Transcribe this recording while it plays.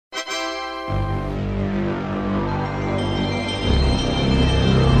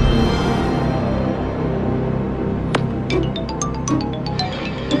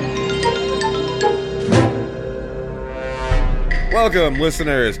Welcome,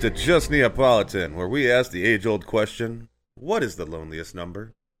 listeners, to Just Neapolitan, where we ask the age-old question, what is the loneliest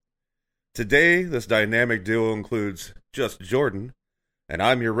number? Today, this dynamic duo includes Just Jordan, and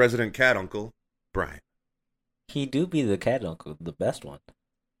I'm your resident cat uncle, Brian. He do be the cat uncle, the best one.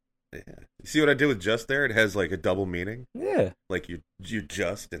 Yeah. You see what I did with just there? It has like a double meaning. Yeah. Like you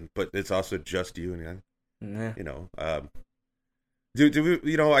just, but it's also just you, and Nah. you know. Do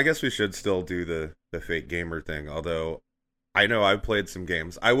we? I guess we should still do the fake gamer thing. Although, I know I've played some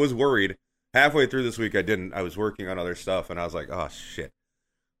games. I was worried halfway through this week. I didn't. I was working on other stuff, and I was like, oh shit,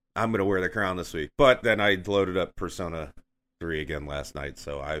 I'm gonna wear the crown this week. But then I loaded up Persona 3 again last night,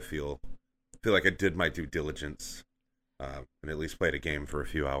 so I feel like I did my due diligence. And at least played a game for a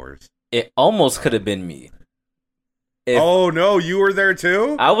few hours. It almost could have been me. Oh no, you were there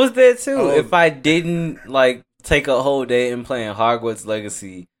too? I was there too. Oh. If I didn't take a whole day and playing Hogwarts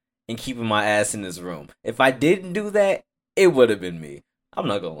Legacy and keeping my ass in this room. If I didn't do that, it would have been me. I'm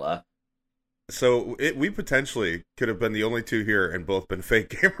not gonna lie. So we potentially could have been the only two here and both been fake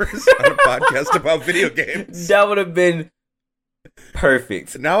gamers on a podcast about video games. That would have been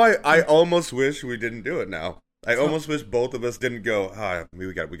perfect. Now I almost wish we didn't do it now. I almost wish both of us didn't go,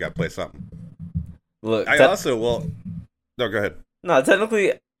 we got to play something. Look, No, go ahead. No,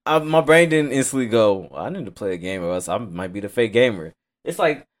 technically, my brain didn't instantly go, I need to play a game or else I might be the fake gamer. It's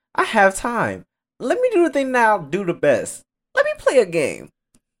like, I have time. Let me do the thing now, do the best. Let me play a game.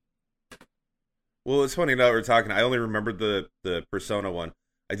 Well, it's funny now we're talking. I only remembered the Persona one.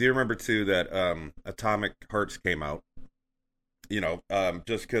 I do remember, too, that Atomic Hearts came out.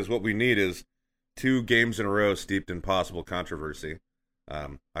 Just because what we need is 2 games in a row steeped in possible controversy.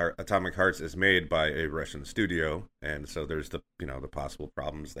 Our Atomic Hearts is made by a Russian studio, and so there's the possible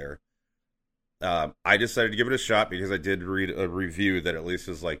problems there. I decided to give it a shot because I did read a review that at least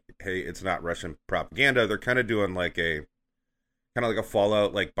is like, hey, it's not Russian propaganda. They're kind of doing like a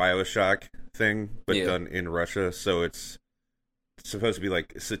Fallout, like BioShock thing, but done in Russia. So it's supposed to be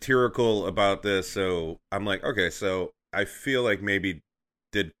like satirical about this. So I'm like, okay, so I feel like maybe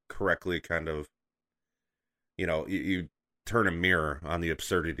did correctly kind of, you turn a mirror on the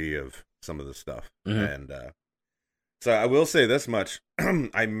absurdity of some of the stuff. Mm-hmm. And so I will say this much.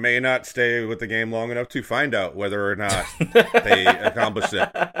 I may not stay with the game long enough to find out whether or not they accomplished it.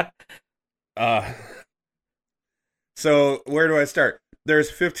 So where do I start? There's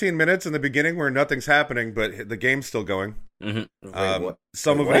 15 minutes in the beginning where nothing's happening, but the game's still going. Mm-hmm.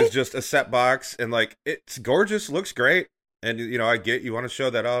 Some of it is just a set box, and like it's gorgeous, looks great, and I get you want to show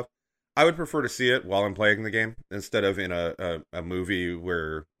that off. I would prefer to see it while I'm playing the game instead of in a movie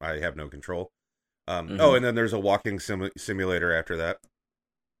where I have no control. Oh, and then there's a walking simulator after that.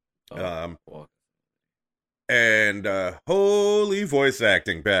 And holy voice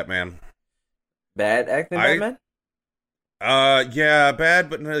acting, Batman. Bad acting, Batman? Yeah, bad,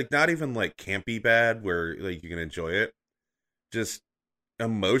 but not even like campy bad where like you can enjoy it. Just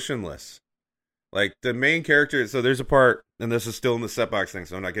emotionless. Like the main character, so there's a part, and this is still in the set box thing,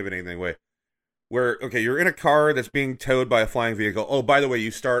 so I'm not giving anything away. Where, okay, you're in a car that's being towed by a flying vehicle. Oh, by the way,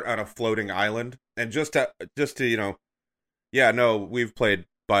 you start on a floating island, and just to we've played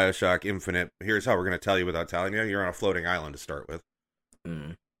BioShock Infinite. Here's how we're gonna tell you without telling you. You're on a floating island to start with.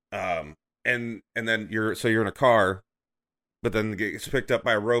 Mm. And then you're in a car, but then gets picked up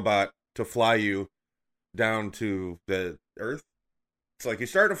by a robot to fly you down to the Earth. It's like you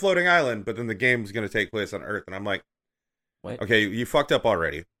start a floating island, but then the game's going to take place on Earth. And I'm like, what? Okay, you fucked up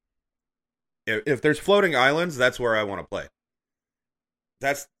already. If there's floating islands, that's where I want to play.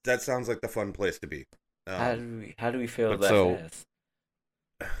 That sounds like the fun place to be. How do we feel that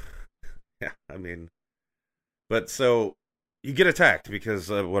fast? Yeah, I mean, but so you get attacked because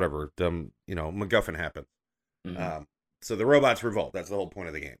MacGuffin happens. Mm-hmm. So the robots revolt. That's the whole point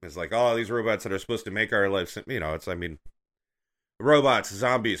of the game. It's like all these robots that are supposed to make our lives, robots,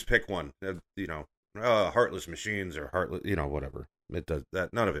 zombies, pick one. Heartless machines or heartless, whatever. It does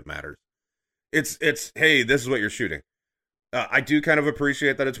that. None of it matters. It's hey, this is what you're shooting. I do kind of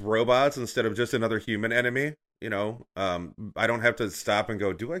appreciate that it's robots instead of just another human enemy. I don't have to stop and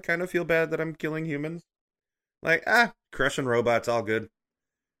go, do I kind of feel bad that I'm killing humans? Like, crushing robots, all good.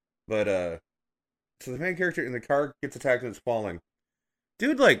 But, so the main character in the car gets attacked and it's falling.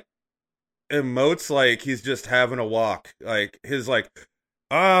 Dude, like, emotes like he's just having a walk. Like, his, like,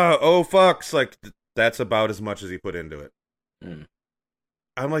 oh, fucks. Like, that's about as much as he put into it. Mm.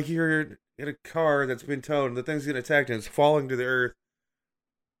 I'm like, you're in a car that's been towed and the thing's getting attacked and it's falling to the earth.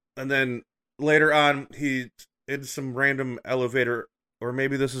 And then later on, he's in some random elevator, or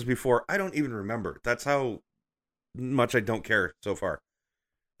maybe this is before. I don't even remember. That's how much I don't care so far.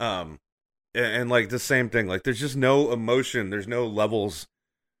 and like the same thing. Like there's just no emotion. There's no levels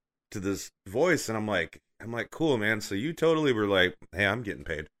to this voice, and I'm like, cool, man. So you totally were like, hey, I'm getting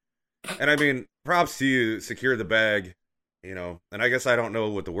paid, and I mean, props to you, secure the bag, you know. And I guess I don't know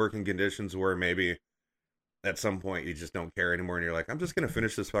what the working conditions were. Maybe at some point you just don't care anymore, and you're like, I'm just gonna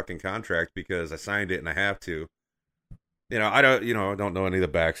finish this fucking contract because I signed it and I have to. I don't know any of the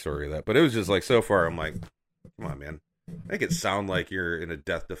backstory of that, but it was just like so far, I'm like, come on, man, make it sound like you're in a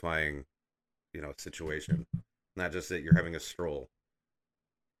death-defying, situation, not just that you're having a stroll.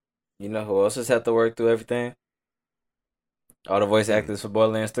 You know who else just have to work through everything? All the voice Hmm. actors for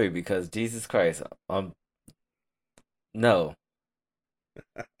Borderlands 3, because Jesus Christ, no,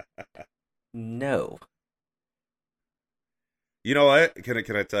 no. You know what?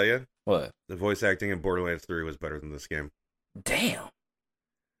 Can I tell you? What? The voice acting in Borderlands 3 was better than this game. Damn.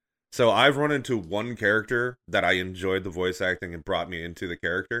 So I've run into one character that I enjoyed the voice acting and brought me into the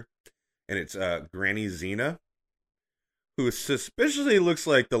character, and it's Granny Xena, who suspiciously looks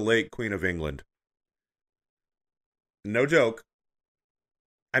like the late Queen of England. No joke.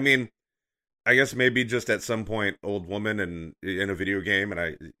 I mean, I guess maybe just at some point, old woman and in a video game, and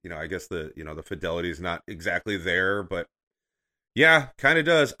I guess the fidelity is not exactly there, but yeah, kind of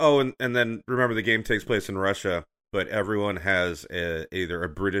does. Oh, and then remember the game takes place in Russia, but everyone has either a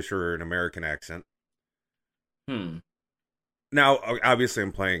British or an American accent. Hmm. Now, obviously,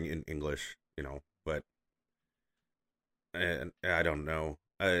 I'm playing in English, but I don't know.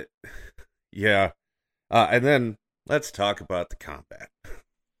 Yeah. And then let's talk about the combat.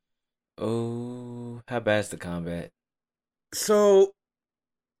 Oh, how bad's the combat? So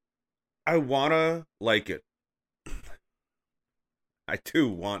I wanna like it. I do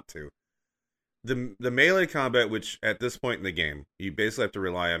want to. The melee combat, which at this point in the game you basically have to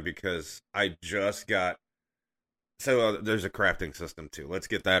rely on because I just got. So there's a crafting system too. Let's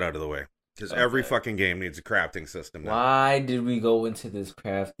get that out of the way because every Okay. fucking game needs a crafting system now. Why did we go into this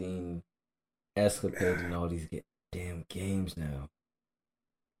crafting escapade in all these damn games now?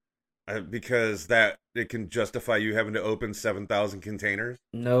 Because that it can justify you having to open 7,000 containers.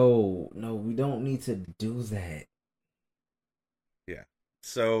 No, no, we don't need to do that. Yeah.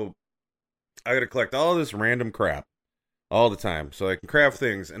 So I got to collect all this random crap all the time so I can craft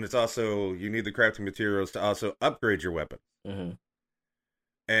things, and it's also you need the crafting materials to also upgrade your weapon. Mm-hmm.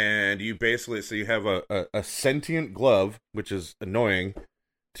 And you basically so you have a sentient glove, which is annoying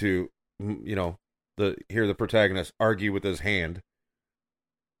to hear the protagonist argue with his hand.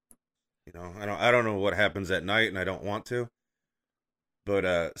 I don't know what happens at night, and I don't want to.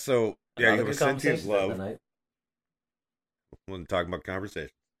 But so yeah, you have a sentient glove. When talking about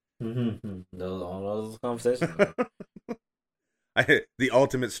conversation, Mm-hmm. Those conversations. the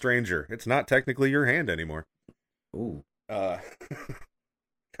ultimate stranger. It's not technically your hand anymore. Ooh. Uh,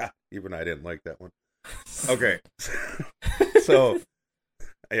 God, even I didn't like that one. Okay, so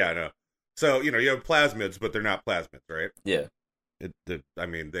yeah, I know. So you have plasmids, but they're not plasmids, right? Yeah. I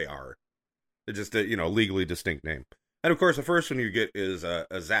mean, they are. They're just a legally distinct name. And of course, the first one you get is a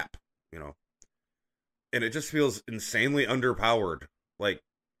zap. And it just feels insanely underpowered. Like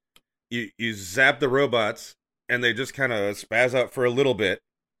you zap the robots, and they just kind of spaz out for a little bit,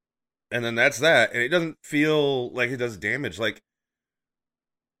 and then that's that. And it doesn't feel like it does damage. Like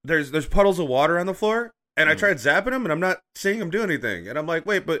there's puddles of water on the floor, and I tried zapping them, and I'm not seeing them do anything. And I'm like,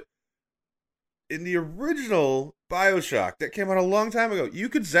 wait, but in the original BioShock that came out a long time ago, you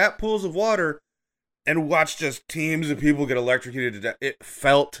could zap pools of water and watch just teams of people get electrocuted to death. It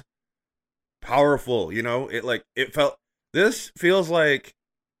felt powerful, it felt. This feels like,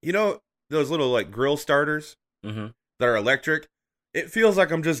 those little like grill starters Mm-hmm. that are electric. It feels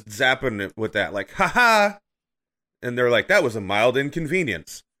like I'm just zapping it with that, like, haha. And they're like, that was a mild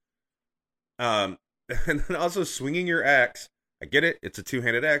inconvenience. And then also swinging your axe. I get it. It's a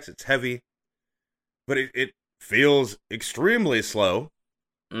two-handed axe. It's heavy. But it feels extremely slow.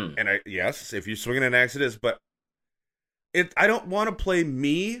 Mm. And yes, if you're swinging an axe, it is. But I don't want to play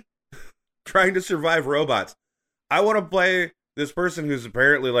me trying to survive robots. I want to play this person who's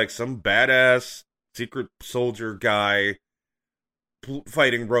apparently like some badass secret soldier guy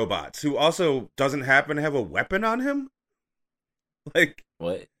fighting robots who also doesn't happen to have a weapon on him. Like,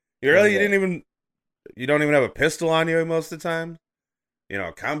 What? you don't even have a pistol on you most of the time.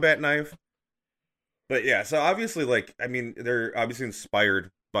 A combat knife. But yeah, so obviously, like, I mean, they're obviously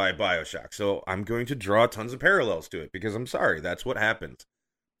inspired by BioShock. So I'm going to draw tons of parallels to it because I'm sorry, that's what happens.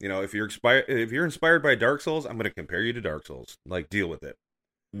 If you're inspired by Dark Souls, I'm going to compare you to Dark Souls. Like, deal with it.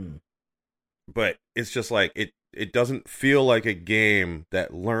 Mm. But it's just like it doesn't feel like a game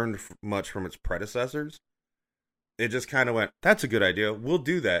that learned much from its predecessors. It just kind of went, that's a good idea. We'll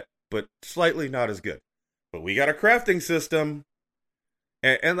do that. but slightly not as good. But we got a crafting system,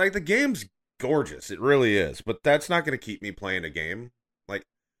 and like the game's gorgeous. It really is. But that's not going to keep me playing a game. Like,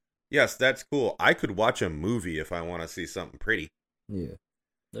 yes, that's cool. I could watch a movie if I want to see something pretty. Yeah,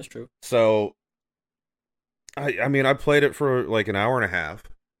 that's true. So, I mean, I played it for like an hour and a half.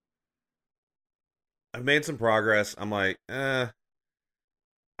 I've made some progress. I'm like, I'll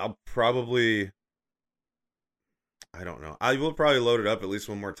probably, I don't know. I will probably load it up at least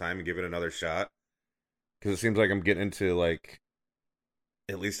one more time and give it another shot. Because it seems like I'm getting into like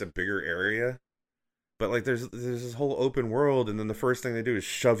at least a bigger area. But like there's this whole open world, and then the first thing they do is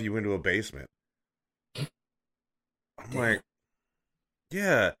shove you into a basement. I'm like,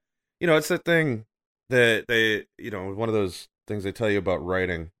 yeah. It's that thing that they, one of those things they tell you about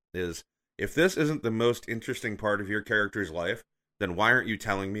writing is, if this isn't the most interesting part of your character's life, then why aren't you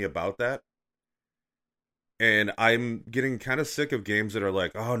telling me about that? And I'm getting kind of sick of games that are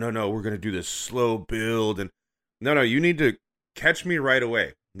like, oh, no, we're going to do this slow build. And no, you need to catch me right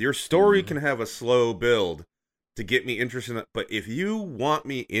away. Your story can have a slow build to get me interested in it. But if you want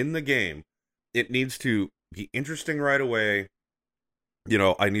me in the game, it needs to be interesting right away.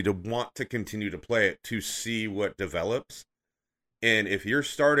 I need to want to continue to play it to see what develops. And if you're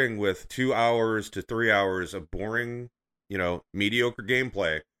starting with 2 hours to 3 hours of boring, mediocre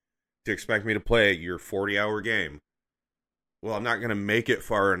gameplay to expect me to play your 40-hour game, well, I'm not going to make it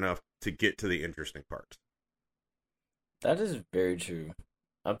far enough to get to the interesting parts. That is very true.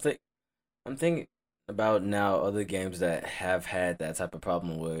 I'm thinking about now other games that have had that type of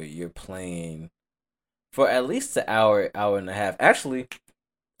problem where you're playing for at least an hour, hour and a half. Actually,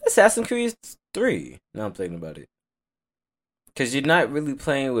 Assassin's Creed 3. Now I'm thinking about it. Because you're not really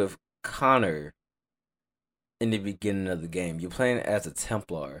playing with Connor in the beginning of the game. You're playing as a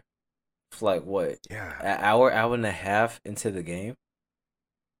Templar for like what? Yeah. An hour, hour and a half into the game?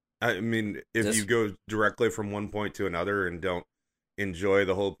 I mean, if you go directly from one point to another and don't enjoy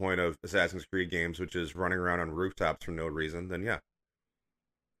the whole point of Assassin's Creed games, which is running around on rooftops for no reason, then yeah.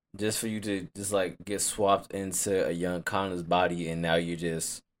 Just for you to just like get swapped into a young Connor's body, and now you're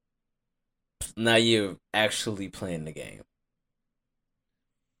actually playing the game.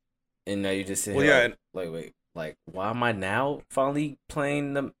 And now you're just sitting here wait, why am I now finally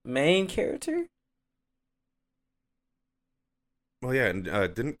playing the main character? Well, yeah, and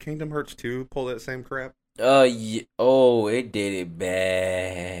didn't Kingdom Hearts 2 pull that same crap? Yeah. Oh, it did it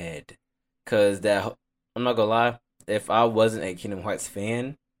bad. Cause I'm not gonna lie, if I wasn't a Kingdom Hearts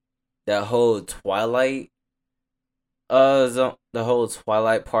fan, that whole Twilight, zone, the whole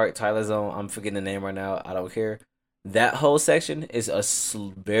Twilight Park, Twilight Zone, I'm forgetting the name right now. I don't care. That whole section is a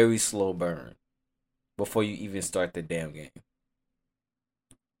very slow burn before you even start the damn game.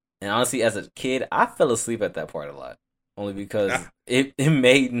 And honestly, as a kid, I fell asleep at that part a lot. Only because it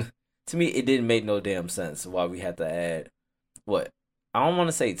made, to me, it didn't make no damn sense why we had to add, what, I don't want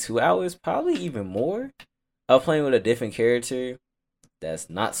to say 2 hours, probably even more, of playing with a different character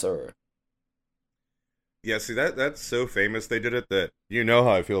that's not Sora. Yeah, see, that's so famous they did it that you know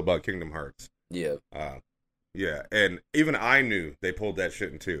how I feel about Kingdom Hearts. Yeah. Yeah, and even I knew they pulled that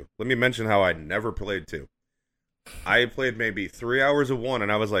shit in 2. Let me mention how I never played 2. I played maybe 3 hours of 1, and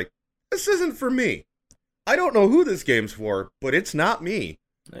I was like, this isn't for me. I don't know who this game's for, but it's not me.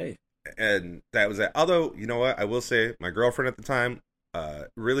 Hey. And that was it. Although, you know what? I will say, my girlfriend at the time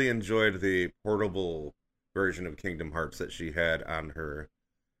really enjoyed the portable version of Kingdom Hearts that she had on her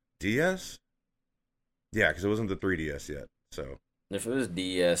DS. Yeah, because it wasn't the 3DS yet. So if it was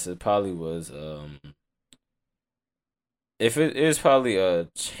DS, it probably was. If it is probably a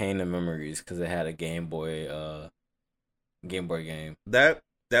Chain of Memories because it had a Game Boy game.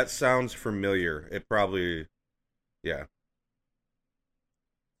 That sounds familiar. It probably, yeah.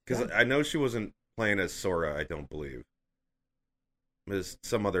 Because I know she wasn't playing as Sora, I don't believe. It was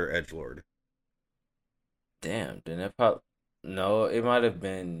some other edgelord. Damn, then it probably... No, it might have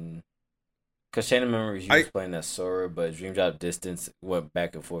been... Because Chain of Memories, you was playing as Sora, but Dream Drop Distance went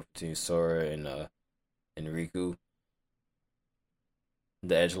back and forth between Sora and Riku.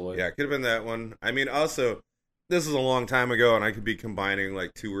 The edgelord. Yeah, it could have been that one. I mean, also... This is a long time ago, and I could be combining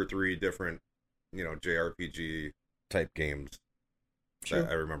like 2 or 3 different, JRPG type games that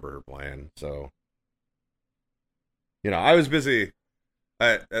I remember her playing. So, I was busy.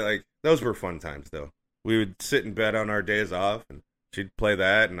 Like those were fun times, though. We would sit in bed on our days off, and she'd play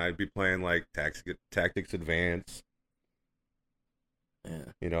that, and I'd be playing like Tactics Advance. Yeah.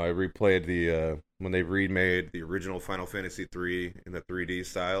 I replayed the when they remade the original Final Fantasy 3 in the 3D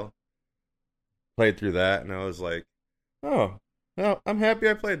style. Played through that, and I was like, oh, well, I'm happy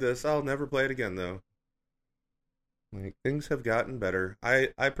I played this. I'll never play it again, though. Like things have gotten better.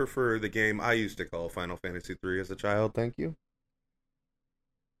 I prefer the game I used to call Final Fantasy 3 as a child. Thank you.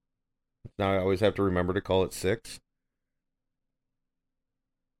 Now I always have to remember to call it 6.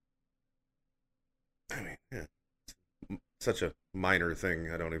 I mean, yeah, such a minor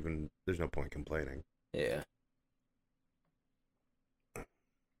thing. I don't even. There's no point complaining. Yeah.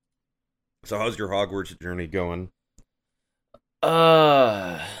 So how's your Hogwarts journey going?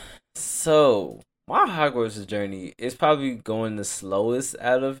 Uh, so my Hogwarts journey is probably going the slowest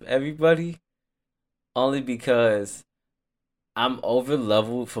out of everybody, only because I'm over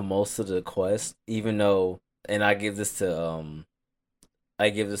leveled for most of the quests, even though, and I give this to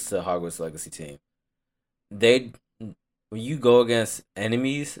Hogwarts Legacy team. They When you go against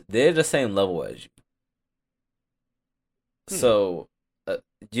enemies, they're the same level as you, Hmm. so uh,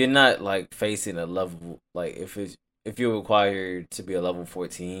 you're not like facing a level like if you're required to be a level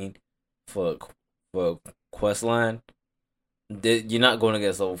 14 for for a quest line, you're not going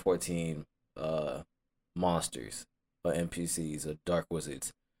against level 14 uh monsters or NPCs or dark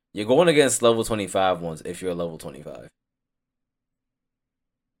wizards. You're going against level 25 ones if you're a level 25.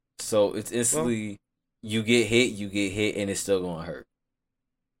 So it's Well, instantly you get hit, and it's still going to hurt.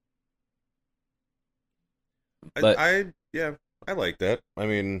 But yeah, I like that. I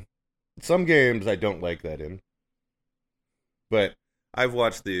mean, some games I don't like that in, but I've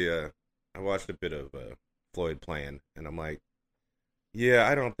watched I watched a bit of Floyd playing, and I'm like, yeah,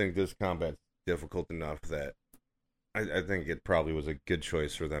 I don't think this combat's difficult enough that I think it probably was a good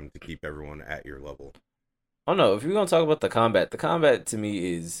choice for them to keep everyone at your level. oh no, if you're going to talk about the combat to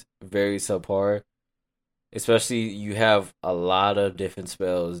me is very subpar. Especially you have a lot of different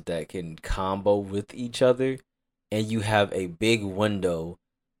spells that can combo with each other, and you have a big window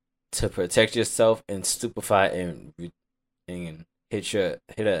to protect yourself and stupefy and hit an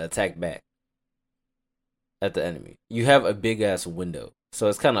attack back at the enemy. You have a big ass window, so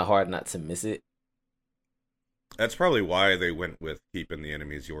it's kind of hard not to miss it. That's probably why they went with keeping the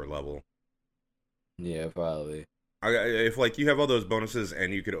enemies your level. Yeah, probably. If like you have all those bonuses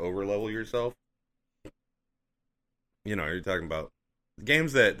and you could over level yourself, you're talking about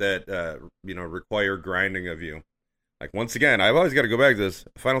games that require grinding of you. Like once again, I've always got to go back to this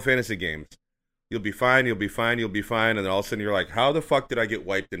Final Fantasy games. You'll be fine, you'll be fine, you'll be fine, and then all of a sudden you're like, how the fuck did I get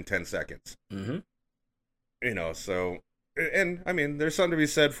wiped in 10 seconds? Mm-hmm. So, and I mean, there's something to be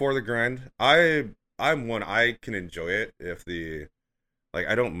said for the grind. I'm one, I can enjoy it if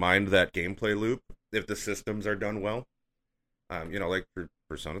I don't mind that gameplay loop if the systems are done well. Like for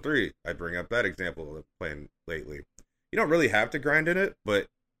Persona 3, I bring up that example of playing lately. You don't really have to grind in it, but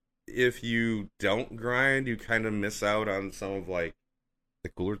if you don't grind, you kind of miss out on some of like the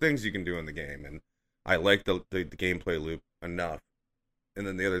cooler things you can do in the game. And I like the gameplay loop enough. And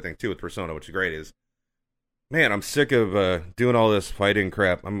then the other thing too with Persona, which is great, is man, I'm sick of doing all this fighting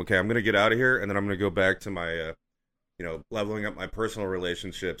crap. I'm okay. I'm gonna get out of here, and then I'm gonna go back to my leveling up my personal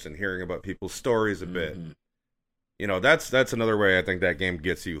relationships and hearing about people's stories a bit. Mm-hmm. That's another way I think that game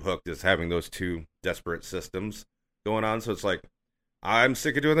gets you hooked, is having those two desperate systems going on. So it's like, I'm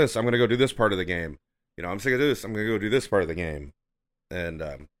sick of doing this. I'm gonna go do this part of the game. I'm sick of this. I'm gonna go do this part of the game,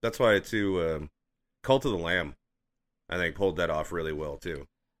 and that's why too. Cult of the Lamb, I think, pulled that off really well too.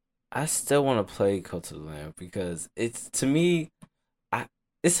 I still want to play Cult of the Lamb because it's to me, I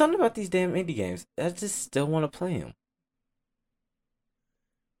it's something about these damn indie games. I just still want to play them.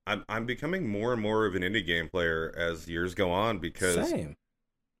 I'm becoming more and more of an indie game player as years go on, because Same.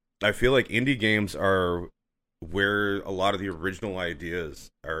 I feel like indie games are where a lot of the original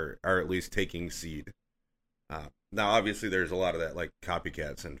ideas are at least taking seed. Now, obviously, there's a lot of that like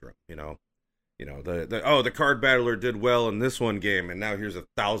copycat syndrome. The card battler did well in this one game, and now here's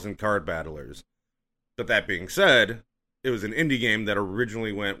 1,000 card battlers. But that being said, it was an indie game that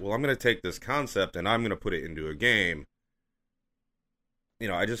originally went, well, I'm going to take this concept and I'm going to put it into a game.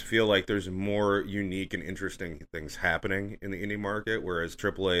 I just feel like there's more unique and interesting things happening in the indie market, whereas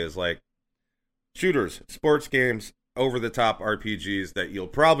AAA is like shooters, sports games, over the top RPGs that you'll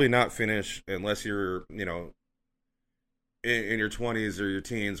probably not finish unless you're, in your 20s or your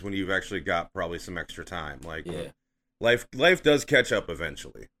teens, when you've actually got probably some extra time. Like Yeah. life does catch up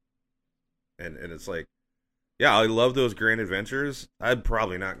eventually. And it's like, yeah, I love those grand adventures. I'm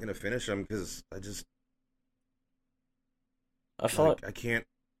probably not going to finish them because I feel like I can't.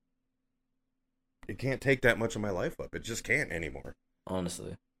 It can't take that much of my life up. It just can't anymore.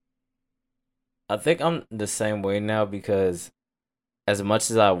 honestly, I think I'm the same way now because as much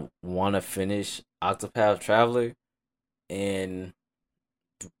as I want to finish Octopath Traveler, and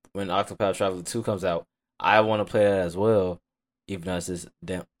when Octopath Traveler 2 comes out, I want to play that as well, even though it's just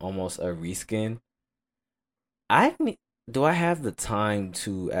almost a reskin. Do I have the time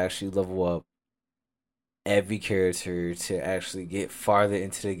to actually level up every character to actually get farther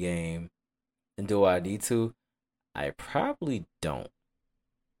into the game? And do I need to? I probably don't.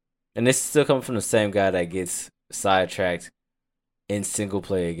 And this is still coming from the same guy that gets sidetracked in single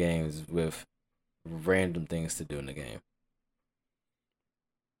player games with random things to do in the game.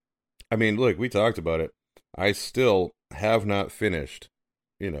 I mean, look, we talked about it. I still have not finished,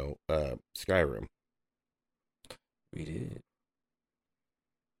 Skyrim. We did.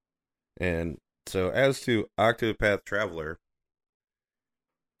 And So as to Octopath Traveler,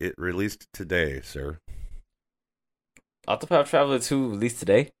 it released today, sir. Octopath Traveler 2 released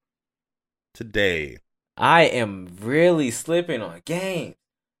today. Today. I am really slipping on games.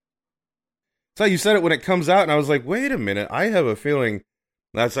 so you said it when it comes out, and I was like, wait a minute, I have a feeling.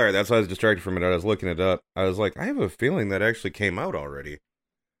 That's sorry. That's why I was distracted from it. I was looking it up. I was like, I have a feeling that actually came out already.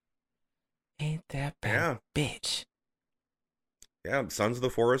 Ain't that bad, bitch. Yeah, Sons of the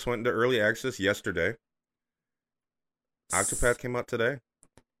Forest went into early access yesterday. Octopath came out today.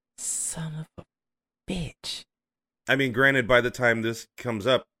 Son of a bitch. I mean, granted, by the time this comes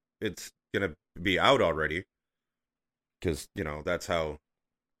up, it's gonna be out already. Because that's how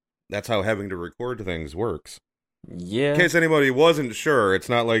having to record things works. Yeah. In case anybody wasn't sure, it's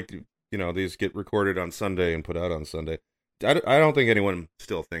not like these get recorded on Sunday and put out on Sunday. I don't think anyone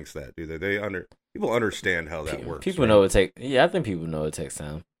still thinks that, do they? People understand how that works. People know it takes. Yeah, I think people know it takes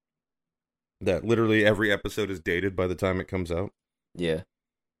time. That literally every episode is dated by the time it comes out. Yeah.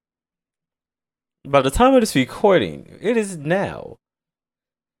 By the time of this recording, it is now.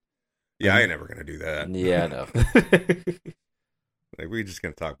 Yeah, I ain't never gonna do that. Yeah, I know. Like, we're just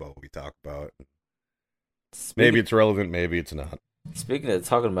gonna talk about what we talk about. Maybe it's relevant, maybe it's not. Speaking of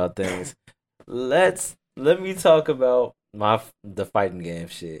talking about things, let me talk about the fighting game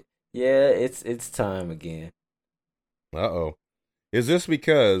shit. Yeah, it's time again. Uh-oh. Is this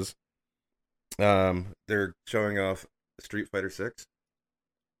because They're showing off Street Fighter 6?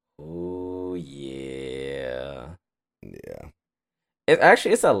 Oh yeah. Yeah.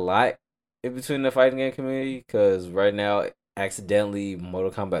 It's a lot in between the fighting game community because right now accidentally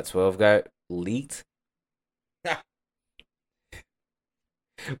Mortal Kombat 12 got leaked.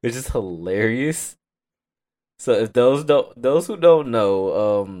 Which is hilarious. So if those who don't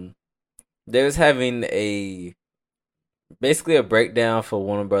know, they was having basically a breakdown for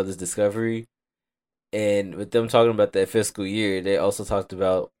Warner Brothers Discovery, and with them talking about their fiscal year, they also talked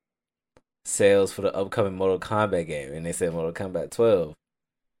about sales for the upcoming Mortal Kombat game, and they said Mortal Kombat 12,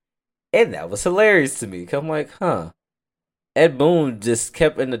 and that was hilarious to me. 'Cause I'm like, huh? Ed Boon just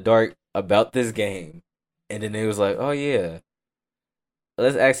kept in the dark about this game, and then it was like, oh yeah,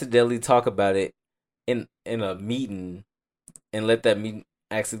 let's accidentally talk about it in a meeting and let that meeting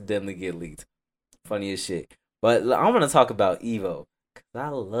accidentally get leaked. Funny as shit. But I'm gonna talk about Evo because I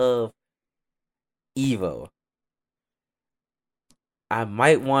love Evo. I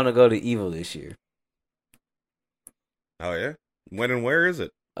might want to go to Evo this year. Oh yeah? When and where is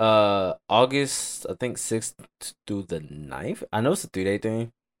it? August, I think 6th through the 9th. I know it's a 3-day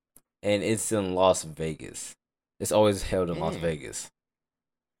thing, and it's in Las Vegas. It's always held in Las Vegas.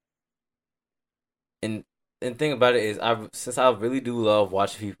 And thing about it is, since I really do love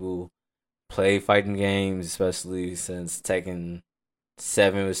watching people play fighting games, especially since Tekken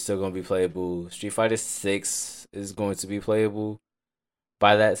 7 is still going to be playable. Street Fighter 6 is going to be playable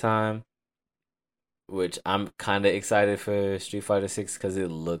by that time, which I'm kind of excited for Street Fighter 6 because it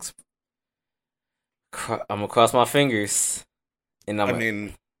looks. I'm gonna cross my fingers, and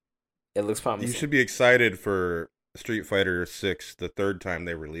it looks promising. You should be excited for Street Fighter 6 the third time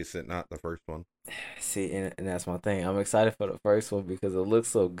they release it, not the first one. See, and that's my thing. I'm excited for the first one because it looks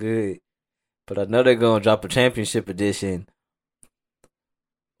so good, but I know they're gonna drop a championship edition,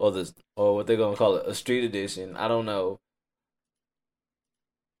 or what they're gonna call it, a street edition. I don't know.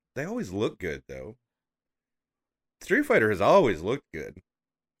 They always look good though. Street Fighter has always looked good.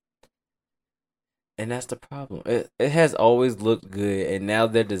 And that's the problem. It has always looked good, and now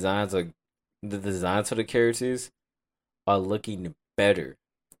the designs for the characters are looking better.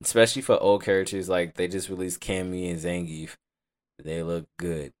 Especially for old characters, like they just released Cammy and Zangief. They look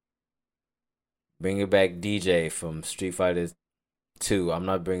good. Bringing back DJ from Street Fighter 2. I'm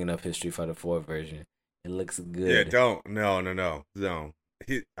not bringing up his Street Fighter 4 version. It looks good. Yeah, don't. No.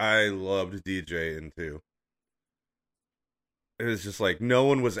 I loved DJ in 2. It was just like no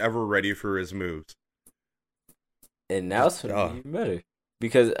one was ever ready for his moves. And now it's even better.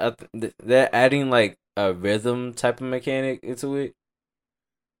 Because they're adding like a rhythm type of mechanic into it.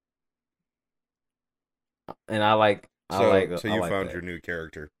 And I like. So you found your new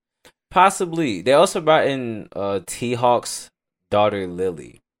character. Possibly. They also brought in T-Hawk's daughter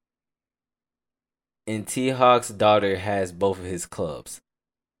Lily. And T-Hawk's daughter has both of his clubs.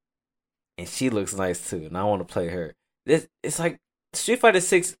 And she looks nice too, and I want to play her. It's like Street Fighter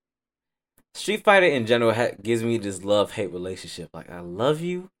 6. Street Fighter in general gives me this love-hate relationship. Like, I love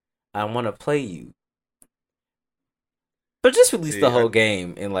you, I want to play you. But just release the whole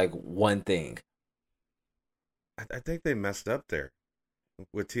game in like one thing. I think they messed up there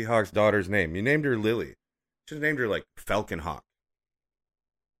with T-Hawk's daughter's name. You named her Lily. Should have named her like Falcon Hawk.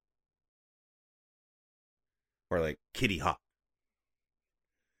 Or like Kitty Hawk.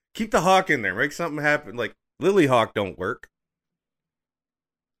 Keep the hawk in there. Make something happen. Like Lily Hawk don't work.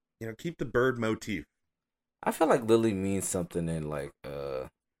 You know, keep the bird motif. I feel like Lily means something in like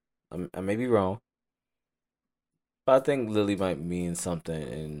I may be wrong. But I think Lily might mean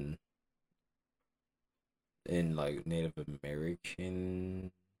something in like Native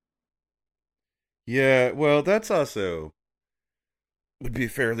American. Yeah, well, that's also would be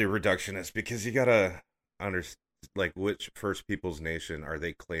fairly reductionist because you gotta understand, like, which First Peoples nation are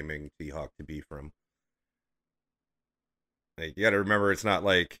they claiming T-Hawk to be from? Like, you gotta remember, it's not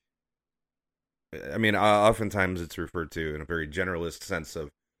like, I mean, oftentimes it's referred to in a very generalist sense of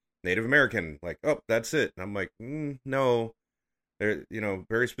Native American, like, oh, that's it. And I'm like, no, they're, you know,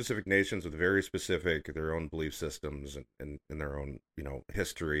 very specific nations with very specific, their own belief systems and their own, you know,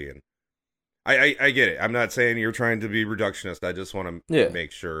 history. And I get it. I'm not saying you're trying to be reductionist. I just want to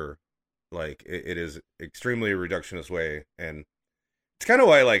make sure, like, it is extremely a reductionist way. And it's kind of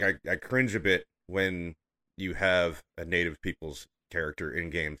why, like, I cringe a bit when you have a native people's character in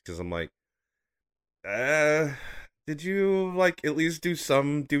games, because I'm like, did you, like, at least do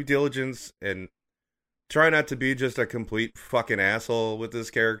some due diligence and try not to be just a complete fucking asshole with this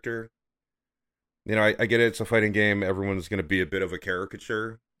character? You know, I get it, it's a fighting game, everyone's going to be a bit of a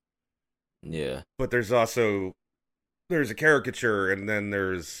caricature. Yeah. But there's a caricature, and then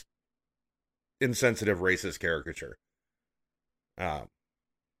there's insensitive racist caricature. Yeah.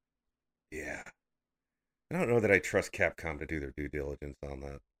 I don't know that I trust Capcom to do their due diligence on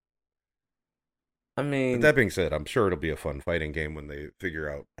that. I mean, but that being said, I'm sure it'll be a fun fighting game when they figure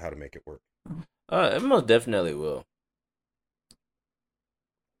out how to make it work. It most definitely will.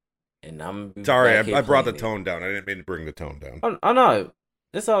 And I'm sorry, I brought the tone down. I didn't mean to bring the tone down. I know.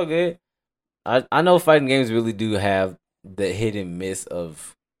 It's all good. I know fighting games really do have the hit and miss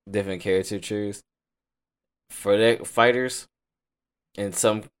of different caricatures for their fighters, and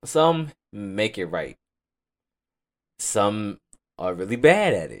some make it right. Some are really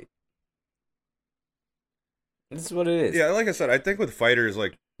bad at it. This is what it is. Yeah, like I said, I think with fighters,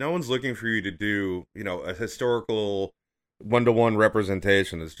 like, no one's looking for you to do, you know, a historical one-to-one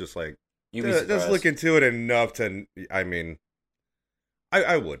representation. It's just like, just look into it enough to, I mean,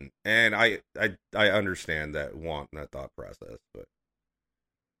 I wouldn't. And I understand that thought process, but,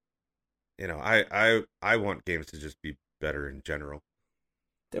 you know, I want games to just be better in general.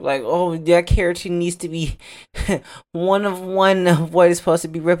 They're like, oh, that character needs to be one of what it's supposed to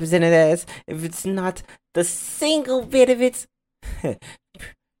be represented as. If it's not the single bit of it,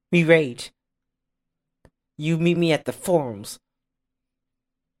 we rage. You meet me at the forums.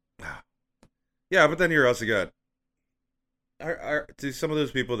 Yeah, but then you're also got, do some of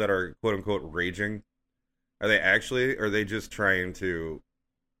those people that are quote unquote raging, are they just trying to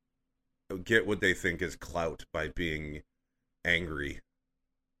get what they think is clout by being angry?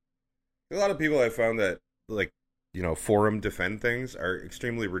 A lot of people I found that, like, you know, forum defend things are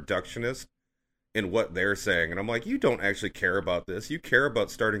extremely reductionist in what they're saying. And I'm like, you don't actually care about this. You care about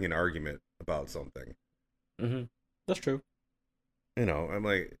starting an argument about something. Mm-hmm. That's true. You know, I'm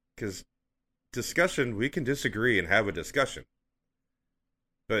like, because discussion, we can disagree and have a discussion.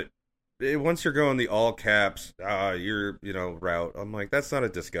 But once you're going the all caps, you're, you know, route, I'm like, that's not a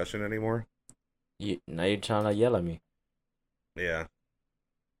discussion anymore. Now you're trying to yell at me. Yeah.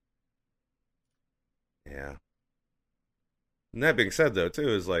 Yeah. And that being said, though, too,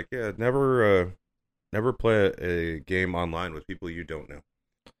 is like, yeah, never play a game online with people you don't know.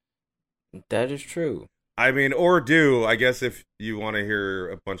 That is true. I mean, or do, I guess, if you want to hear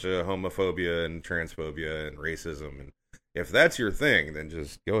a bunch of homophobia and transphobia and racism, and if that's your thing, then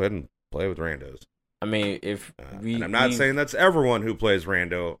just go ahead and play with randos. I mean, and I'm not saying that's everyone who plays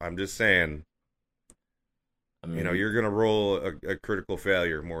rando. I'm just saying, you know, you're going to roll a critical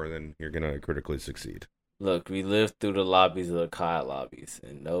failure more than you're going to critically succeed. Look, we lived through the lobbies of the COD lobbies,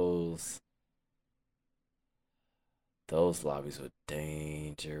 and those lobbies were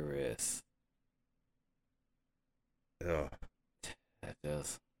dangerous. Ugh. That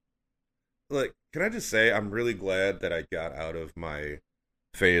does. Look, can I just say, I'm really glad that I got out of my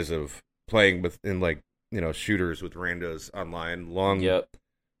phase of playing in like, shooters with randos online Yep.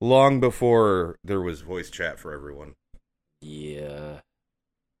 long before there was voice chat for everyone. Yeah.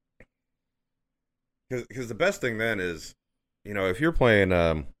 Because the best thing then is, if you're playing,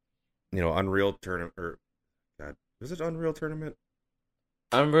 Unreal Tournament, or, God, was it Unreal Tournament?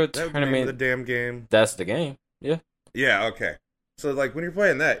 Unreal That was Tournament. the damn game. That's the game. Yeah. Yeah, okay. So, like, when you're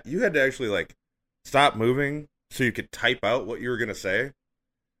playing that, you had to actually, like, stop moving so you could type out what you were going to say.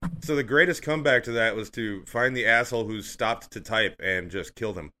 So the greatest comeback to that was to find the asshole who stopped to type and just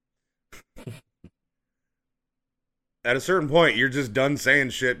kill them. At a certain point, you're just done saying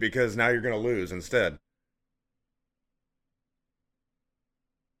shit because now you're going to lose instead.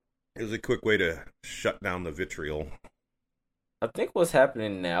 It was a quick way to shut down the vitriol. I think what's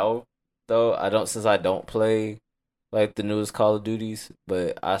happening now, though, since I don't play like the newest Call of Duties,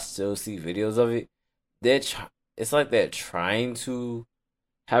 but I still see videos of it. It's like they're trying to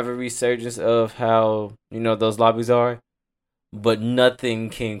have a resurgence of how those lobbies are, but nothing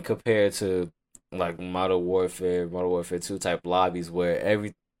can compare to like Modern Warfare 2 type lobbies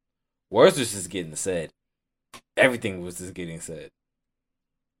where words was just getting said, everything was just getting said.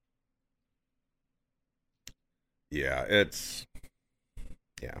 Yeah,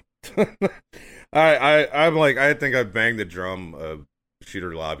 I'm like, I think I banged the drum of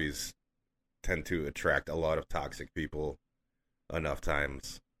shooter lobbies tend to attract a lot of toxic people enough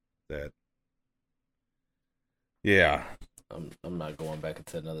times that, yeah. I'm not going back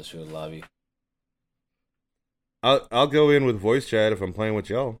into another shooter lobby. I'll go in with voice chat if I'm playing with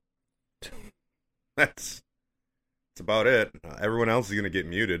y'all. That's about it. Everyone else is gonna get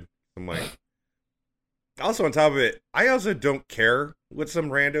muted. I'm like, also on top of it, I also don't care what some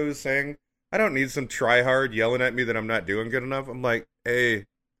rando is saying. I don't need some tryhard yelling at me that I'm not doing good enough. I'm like, hey,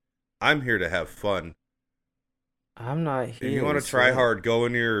 I'm here to have fun. I'm not here. If you want to try hard, go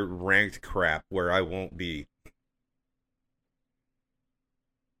in your ranked crap where I won't be.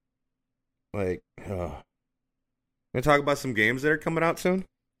 Like, gonna talk about some games that are coming out soon?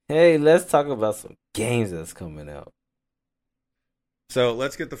 Hey, let's talk about some games that's coming out. So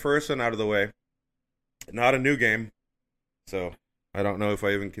let's get the first one out of the way. Not a new game, so I don't know if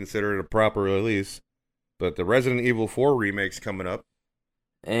I even consider it a proper release. But the Resident Evil 4 remake's coming up.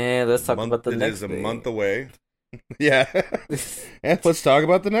 And let's talk about the next It is a thing. month away. Yeah. And let's talk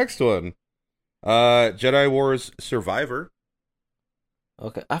about the next one. Jedi Wars Survivor.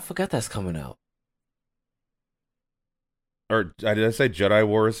 Okay, I forgot that's coming out. Or did I say Jedi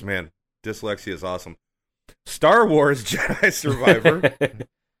Wars? Man, dyslexia is awesome. Star Wars Jedi Survivor.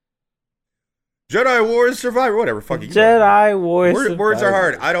 Jedi Wars Survivor. Whatever. Fuck you. Jedi Wars. Words are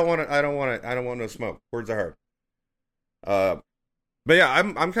hard. I don't want no smoke. Words are hard. But yeah,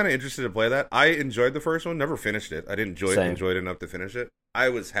 I'm kind of interested to play that. I enjoyed the first one. Never finished it. I didn't enjoy it enough to finish it. I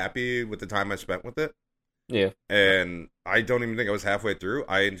was happy with the time I spent with it. Yeah. And I don't even think I was halfway through.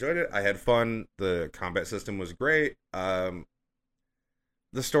 I enjoyed it. I had fun. The combat system was great. The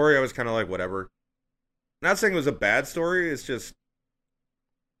story, I was kind of like, whatever. Not saying it was a bad story. It's just,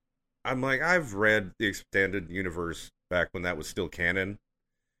 I'm like, I've read the expanded universe back when that was still canon.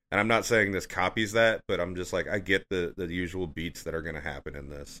 And I'm not saying this copies that, but I'm just like, I get the usual beats that are going to happen in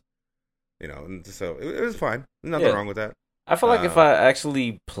this. And so it was fine. Nothing wrong with that. I feel like if I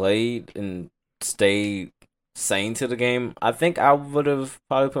actually played and stayed sane to the game, I think I would have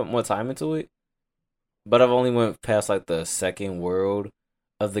probably put more time into it. But I've only went past like the second world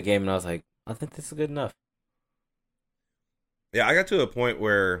of the game, and I was like, I think this is good enough. Yeah, I got to a point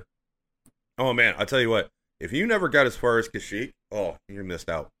where, oh man, I'll tell you what, if you never got as far as Kashyyyk, oh, you missed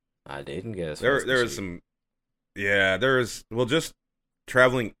out. I didn't get as far as Kashyyyk. There was some, just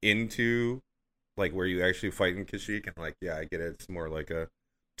traveling into like where you actually fight in Kashyyyk, and like, yeah, I get it. It's more like it's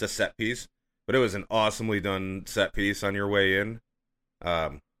a set piece, but it was an awesomely done set piece on your way in.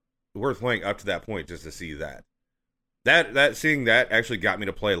 Worth playing up to that point just to see that. Seeing that actually got me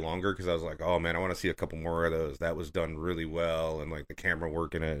to play longer because I was like, oh man, I want to see a couple more of those. That was done really well, and like the camera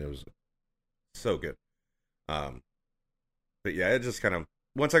work in it was so good. But yeah, it just kind of,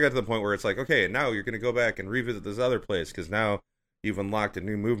 once I got to the point where it's like, okay, now you're going to go back and revisit this other place because now you've unlocked a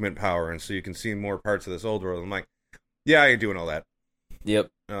new movement power, and so you can see more parts of this old world. I'm like, yeah, I ain't doing all that. Yep.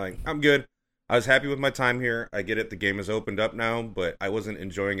 I'm good. I was happy with my time here. I get it. The game has opened up now, but I wasn't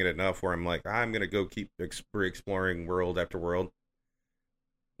enjoying it enough where I'm like, I'm going to go keep exploring world after world.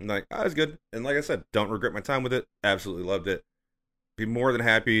 I'm like, I was good. And like I said, don't regret my time with it. Absolutely loved it. Be more than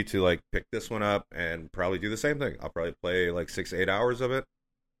happy to like pick this one up and probably do the same thing. I'll probably play like 6 to 8 hours of it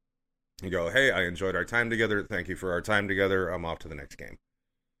and go, hey, I enjoyed our time together. Thank you for our time together. I'm off to the next game.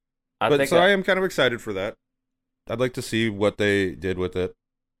 I am kind of excited for that. I'd like to see what they did with it.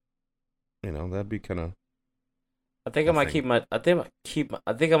 that'd be kind of. I think I I might think- keep my.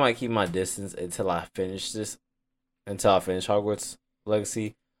 I think I might keep my distance until I finish this. Until I finish Hogwarts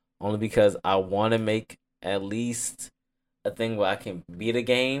Legacy, only because I want to make at least a thing where I can beat a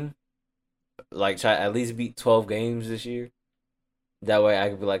game, like try at least beat 12 games this year. That way I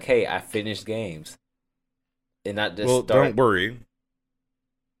could be like, hey, I finished games, and not just Well, start. don't worry.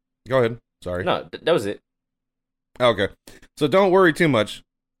 Go ahead. Sorry. No, that was it. Okay. So don't worry too much.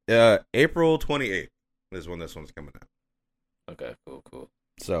 April 28th is when this one's coming out. Okay, cool.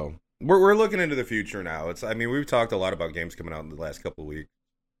 So we're looking into the future now. We've talked a lot about games coming out in the last couple of weeks.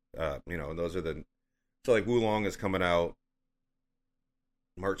 And those are so like Wulong is coming out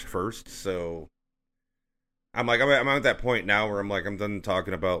March 1st. So I'm at that point now where I'm done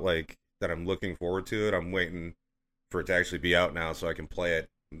talking about like that I'm looking forward to it. I'm waiting for it to actually be out now so I can play it.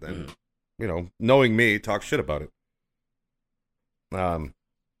 And then, knowing me, talk shit about it.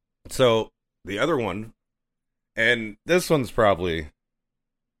 So the other one, and this one's probably,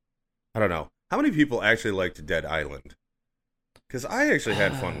 I don't know. How many people actually liked Dead Island? Because I actually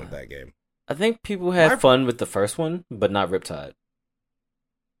had fun with that game. I think people had fun with the first one, but not Riptide.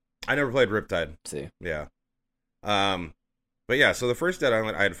 I never played Riptide. See, yeah. But yeah, so the first Dead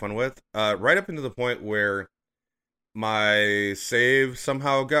Island I had fun with, right up into the point where my save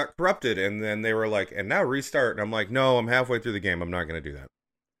somehow got corrupted, and then they were like, and now restart. And I'm like, no, I'm halfway through the game. I'm not going to do that.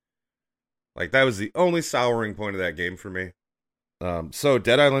 Like, that was the only souring point of that game for me. So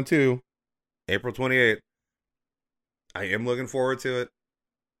Dead Island 2, April 28th. I am looking forward to it.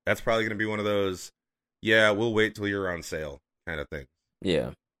 That's probably going to be one of those, yeah, we'll wait till you're on sale kind of thing.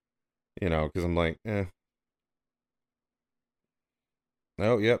 yeah. Because I'm like,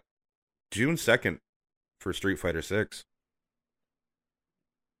 Oh, yep. June 2nd for Street Fighter 6.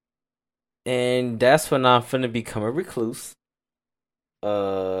 And that's when I'm finna become a recluse.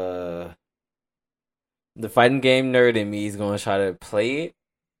 The fighting game nerd in me is gonna try to play it,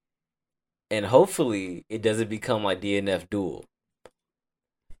 and hopefully it doesn't become like DNF Duel.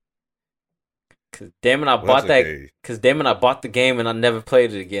 Cause damn it, I bought that. Okay. Cause damn it, I bought the game and I never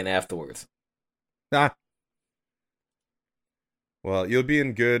played it again afterwards. Well, you'll be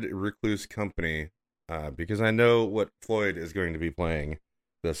in good recluse company because I know what Floyd is going to be playing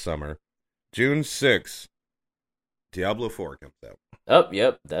this summer. June 6th, Diablo 4 comes out. Oh,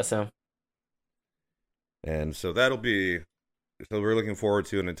 yep, that's him. And so we're looking forward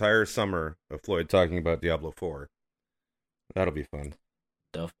to an entire summer of Floyd talking about Diablo 4. That'll be fun.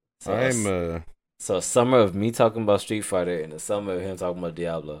 So a summer of me talking about Street Fighter and a summer of him talking about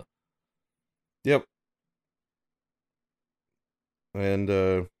Diablo. Yep. And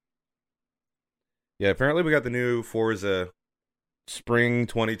yeah, apparently we got the new Forza Spring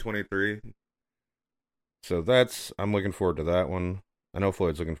 2023. So I'm looking forward to that one. I know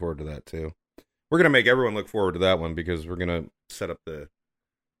Floyd's looking forward to that too. We're gonna make everyone look forward to that one because we're gonna set up the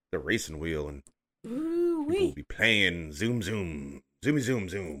racing wheel and people will be playing zoom, zoomy,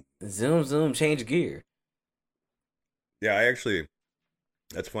 zoom, change gear. Yeah,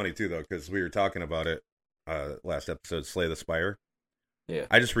 that's funny too though because we were talking about it last episode, Slay the Spire. Yeah,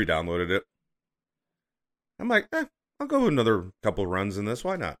 I just re-downloaded it. I'm like, I'll go another couple runs in this.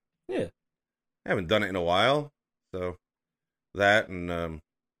 Why not? Yeah, I haven't done it in a while, so that and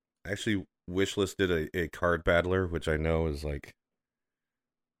actually wishlisted a card battler, which I know is like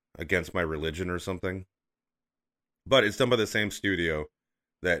against my religion or something. But it's done by the same studio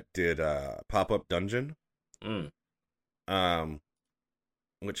that did Pop-Up Dungeon.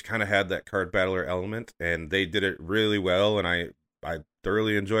 Which kind of had that card battler element, and they did it really well, and I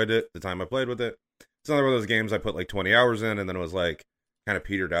thoroughly enjoyed it the time I played with it. It's another one of those games I put like 20 hours in, and then it was like kind of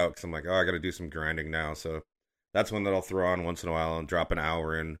petered out because I'm like, oh, I got to do some grinding now. So that's one that I'll throw on once in a while and drop an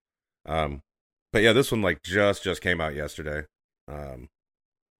hour in. But yeah, this one like just came out yesterday. I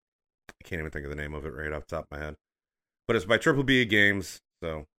can't even think of the name of it right off the top of my head, but it's by Triple B Games,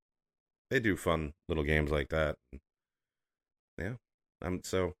 so they do fun little games like that. Yeah,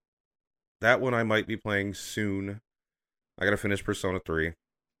 so that one I might be playing soon. I gotta finish Persona 3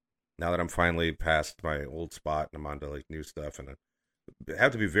 now that I'm finally past my old spot and I'm onto like new stuff, and I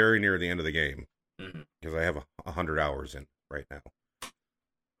have to be very near the end of the game because I have 100 hours in right now.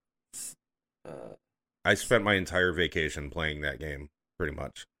 I spent my entire vacation playing that game, pretty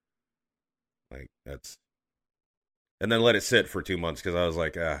much. Like and then let it sit for 2 months because I was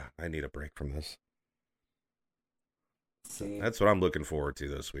like, I need a break from this. See, that's what I'm looking forward to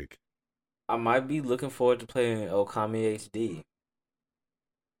this week. I might be looking forward to playing Okami HD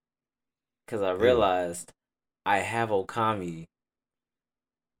because I realized I have Okami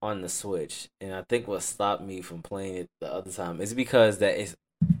on the Switch, and I think what stopped me from playing it the other time is because that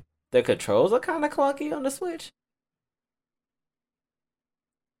The controls are kind of clunky on the Switch.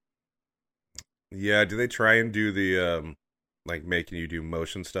 Yeah, do they try and do the like making you do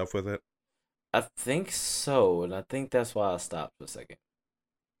motion stuff with it? I think so, and I think that's why I stopped for a second.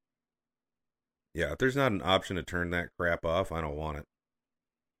 Yeah, if there's not an option to turn that crap off, I don't want it.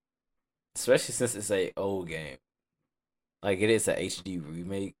 Especially since it's a old game. Like it is a HD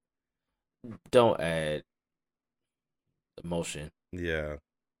remake. Don't add emotion. Yeah.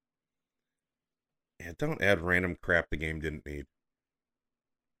 Yeah, don't add random crap the game didn't need.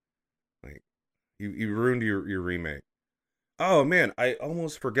 Like you ruined your remake. Oh man, I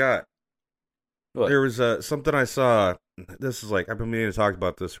almost forgot. What? There was something I saw. This is like I've been meaning to talk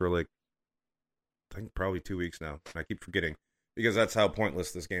about this for like I think probably 2 weeks now. I keep forgetting because that's how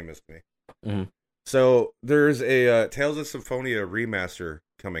pointless this game is to me. Mm-hmm. So there's a Tales of Symphonia remaster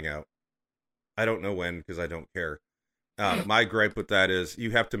coming out. I don't know when because I don't care. My gripe with that is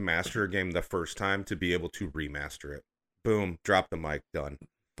you have to master a game the first time to be able to remaster it. Boom, drop the mic, done.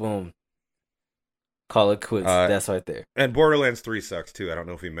 Boom. Call it quits. That's right there. And Borderlands 3 sucks too. I don't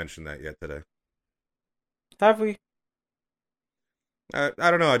know if we mentioned that yet today. Have we? I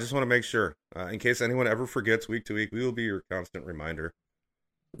don't know. I just want to make sure. In case anyone ever forgets week to week, we will be your constant reminder.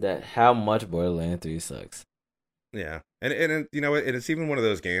 That how much Borderlands 3 sucks. Yeah. And you know, it's even one of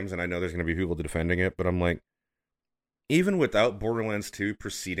those games, and I know there's going to be people defending it, but I'm like, even without Borderlands 2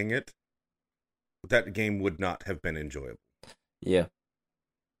 preceding it, that game would not have been enjoyable. Yeah.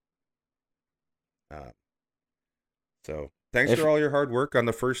 So, thanks for all your hard work on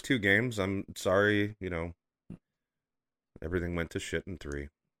the first 2 games. I'm sorry, you know, everything went to shit in 3.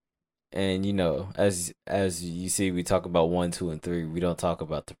 And you know, as you see, we talk about 1, 2, and 3. We don't talk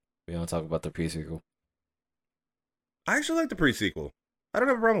about the pre-sequel. I actually like the pre-sequel. I don't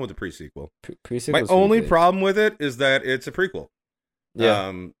have a problem with the pre-sequel. Pre-sequel. My only problem with it is that it's a prequel.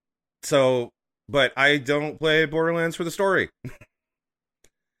 Yeah. But I don't play Borderlands for the story.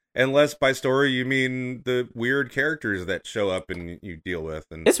 Unless by story you mean the weird characters that show up and you deal with,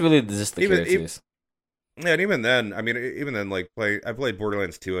 and it's really just the characters. Yeah, and even then, I mean, like I played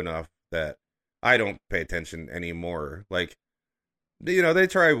Borderlands 2 enough that I don't pay attention anymore. Like, you know, they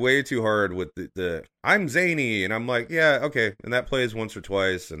try way too hard with the I'm zany, and I'm like, yeah, okay, and that plays once or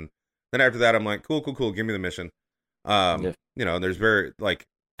twice, and then after that, I'm like, cool, give me the mission. You know, and there's very like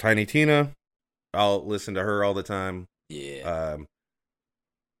Tiny Tina. I'll listen to her all the time. Yeah.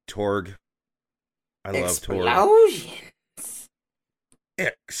 Torg. I love Torg.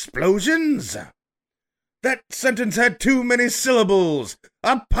 Explosions. That sentence had too many syllables.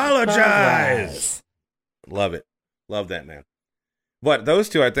 Apologize. Love it. Love that, man. But those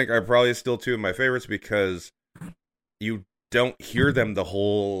 2, I think, are probably still 2 of my favorites because you don't hear them the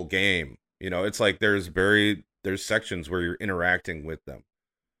whole game. You know, it's like there's sections where you're interacting with them.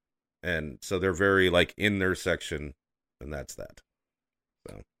 And so they're very, like, in their section, and that's that.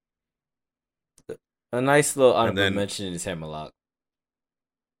 So. A nice little honorable mention is Hammerlock.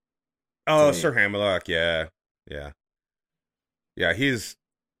 Oh, Sir Hammerlock, yeah. Yeah, he's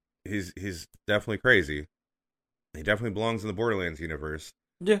definitely crazy. He definitely belongs in the Borderlands universe.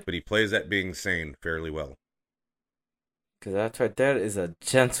 Yeah. But he plays at being sane fairly well. Because that right there is a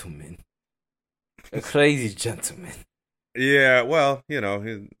gentleman. A crazy gentleman. Yeah, well, you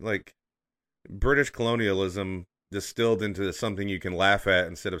know, like British colonialism distilled into something you can laugh at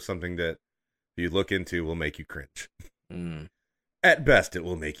instead of something that if you look into will make you cringe. At best, it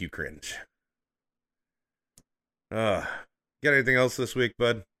will make you cringe. Got anything else this week,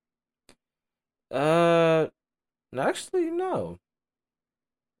 bud? Actually, no.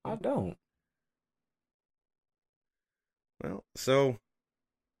 I don't. Well, so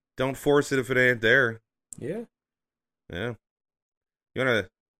don't force it if it ain't there. Yeah. Yeah. You want to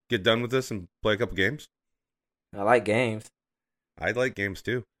get done with this and play a couple games? I like games. I like games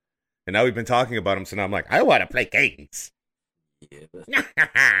too. And now we've been talking about them, so now I'm like, I want to play games. Yeah.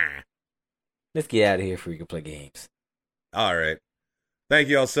 Let's get out of here before we can play games. All right. Thank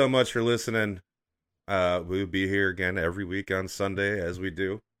you all so much for listening. We'll be here again every week on Sunday, as we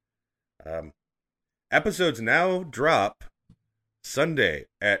do. Episodes now drop Sunday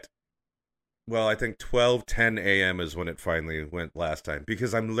at, well, I think 12:10 a.m. is when it finally went last time,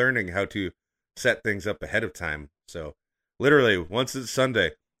 because I'm learning how to set things up ahead of time. So, literally, once it's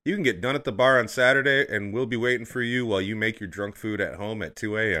Sunday, you can get done at the bar on Saturday, and we'll be waiting for you while you make your drunk food at home at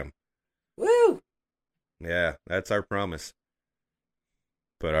 2 a.m. Woo! Yeah, that's our promise.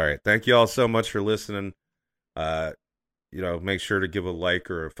 But all right, thank you all so much for listening. You know, make sure to give a like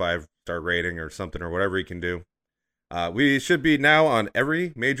or a 5-star rating or something or whatever you can do. We should be now on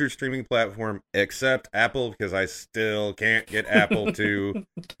every major streaming platform except Apple, because I still can't get Apple to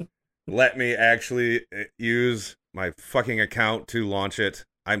let me actually use my fucking account to launch it.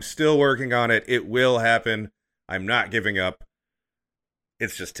 I'm still working on it. It will happen. I'm not giving up.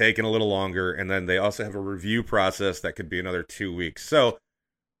 It's just taking a little longer. And then they also have a review process that could be another 2 weeks. So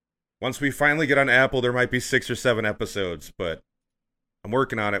once we finally get on Apple, there might be 6 or 7 episodes, but I'm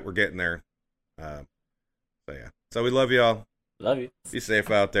working on it. We're getting there. So yeah. So we love y'all. Love you. Be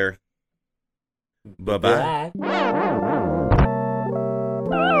safe out there. Bye-bye. Bye.